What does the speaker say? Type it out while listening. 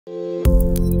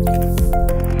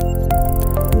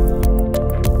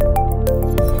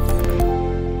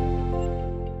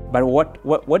But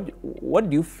what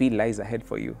do you feel lies ahead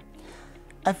for you?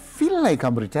 I feel like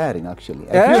I'm retiring, actually.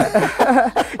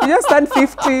 You just turned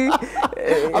 50.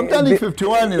 I'm turning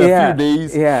 51 in a few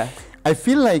days. Yeah. I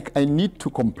feel like I need to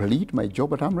complete my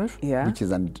job at AMREF, Yeah. which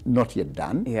is not yet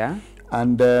done. Yeah.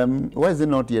 And why is it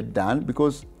not yet done?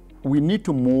 Because we need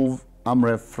to move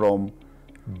AMREF from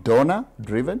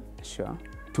donor-driven Sure.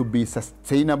 to be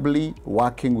sustainably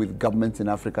working with governments in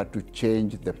Africa to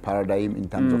change the paradigm in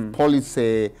terms of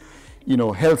policy,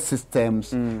 health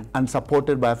systems, and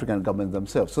supported by African governments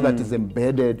themselves, so that it's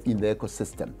embedded in the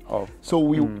ecosystem.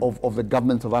 Of the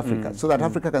governments of Africa, so that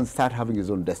Africa can start having its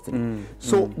own destiny.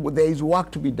 So there is work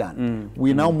to be done.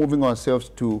 We're now moving ourselves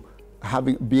to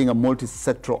being a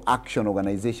multi-sectoral action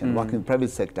organization, working with private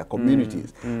sector,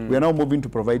 communities. We are now moving to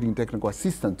providing technical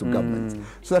assistance to governments,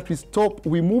 so that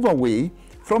we move away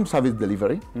from service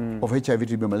delivery of HIV,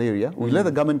 TB, malaria. We let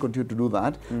the government continue to do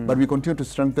that, but we continue to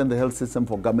strengthen the health system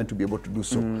for government to be able to do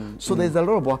so. So there's a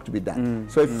lot of work to be done.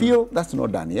 So I feel that's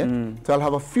not done yet. So I'll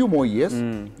have a few more years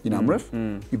in AMREF,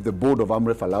 if the board of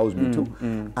AMREF allows me to.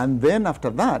 And then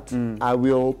after that, I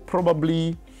will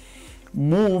probably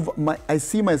I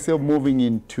see myself moving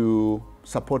into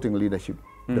supporting leadership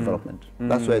development.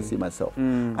 That's where I see myself.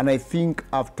 And I think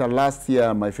after last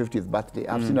year, my 50th birthday,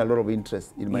 I've seen a lot of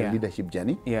interest in my leadership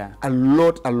journey. Yeah. A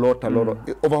lot of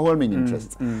overwhelming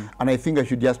interest. And I think I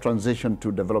should just transition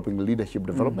to developing leadership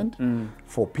development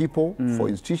for people, for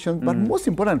institutions, but most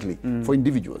importantly, for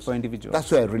individuals. For individuals. That's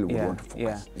where I really would want to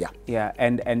focus. Yeah.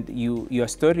 And your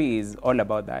story is all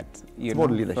about that. You know,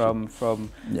 leadership. From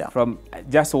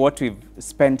just what we've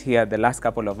spent here the last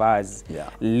couple of hours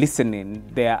listening,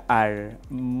 there are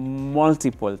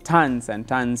multiple tons and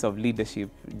tons of leadership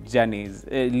journeys,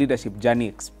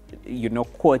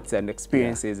 quotes and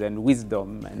experiences and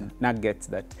wisdom and nuggets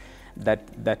that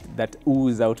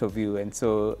ooze out of you. And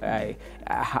so I'm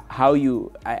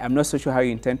not so sure how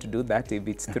you intend to do that, if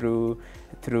it's through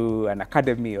an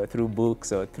academy or through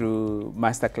books or through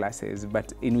master classes,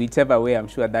 but in whichever way, I'm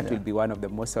sure that will be one of the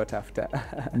most sought after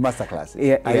master classes.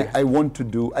 I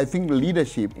think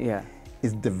leadership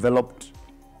is developed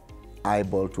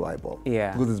eyeball to eyeball,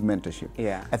 because it's mentorship.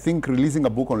 I think releasing a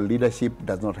book on leadership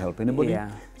does not help anybody.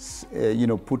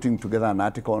 Putting together an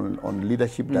article on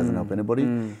leadership doesn't help anybody.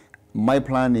 My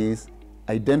plan is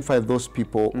identify those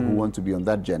people who want to be on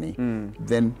that journey,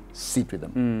 then sit with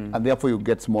them. And therefore you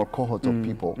get small cohorts of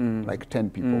people, like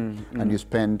 10 people, and you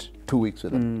spend 2 weeks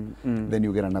with them. Then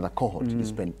you get another cohort, you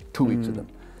spend 2 weeks with them.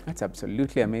 That's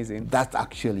absolutely amazing. That's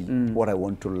actually what I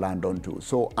want to land onto.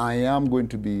 So I am going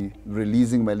to be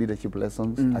releasing my leadership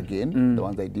lessons again, the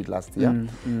ones I did last year,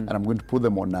 and I'm going to put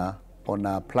them on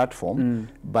a platform.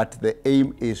 But the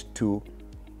aim is to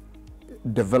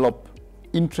develop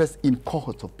interest in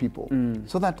cohorts of people,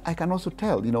 so that I can also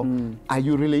tell, are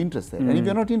you really interested? And if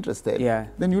you're not interested,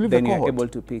 then you leave the cohort. Then you're able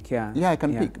to pick, I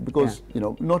can pick, because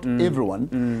not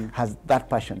everyone has that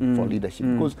passion for leadership.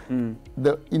 Because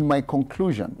in my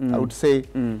conclusion, I would say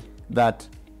that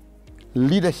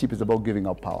leadership is about giving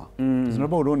out power. It's not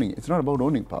about owning. It's not about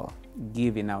owning power.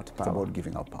 Giving out power. It's about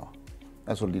giving out power.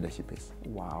 That's what leadership is.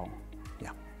 Wow.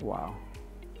 Yeah. Wow.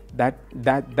 That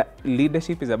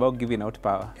leadership is about giving out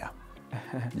power. Yeah.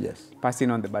 Yes.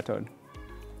 Passing on the baton.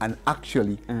 And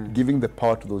actually giving the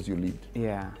power to those you lead.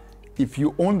 Yeah. If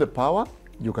you own the power,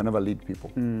 you can never lead people,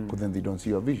 because then they don't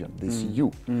see your vision, they see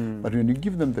you. But when you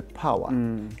give them the power,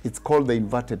 it's called the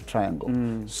inverted triangle.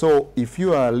 So if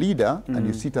you are a leader and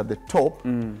you sit at the top,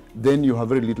 then you have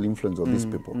very little influence on these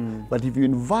people. But if you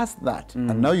inverse that,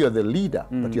 and now you're the leader,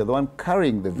 but you're the one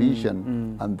carrying the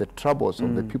vision and the troubles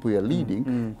of the people you're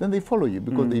leading, then they follow you,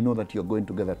 because they know that you're going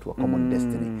together to a common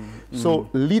destiny. So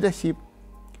leadership,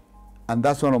 and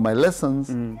that's one of my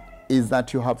lessons, is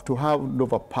that you have to hand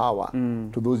over power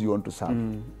to those you want to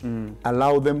serve.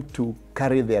 Allow them to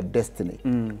carry their destiny,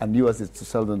 and yours is to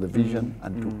sell them the vision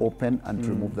and to open and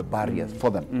to remove the barriers for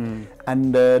them.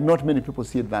 And not many people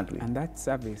see it that way. And that's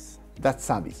service. That's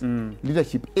service.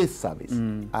 Leadership is service.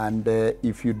 And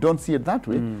if you don't see it that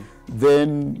way,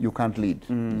 then you can't lead.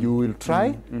 You will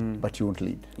try, but you won't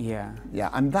lead. Yeah.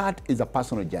 And that is a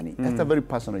personal journey. That's a very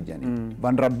personal journey.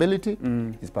 Vulnerability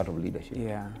is part of leadership.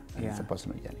 It's a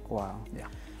personal journey. Wow. Yeah.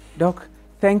 Doc,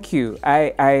 thank you.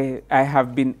 I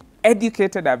have been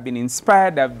educated, I've been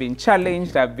inspired, I've been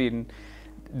challenged,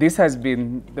 this has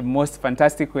been the most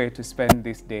fantastic way to spend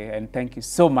this day, and thank you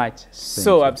so much,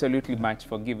 absolutely much,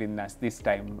 for giving us this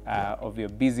time of your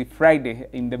busy Friday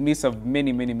in the midst of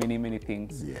many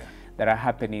things that are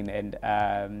happening, and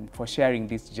for sharing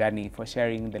this journey, for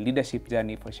sharing the leadership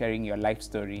journey, for sharing your life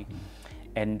story.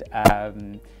 And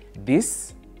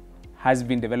this has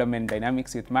been Development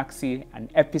Dynamics with MaqC, an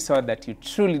episode that you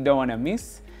truly don't want to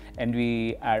miss, and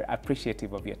we are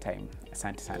appreciative of your time.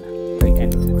 Asante sana. The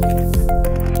end.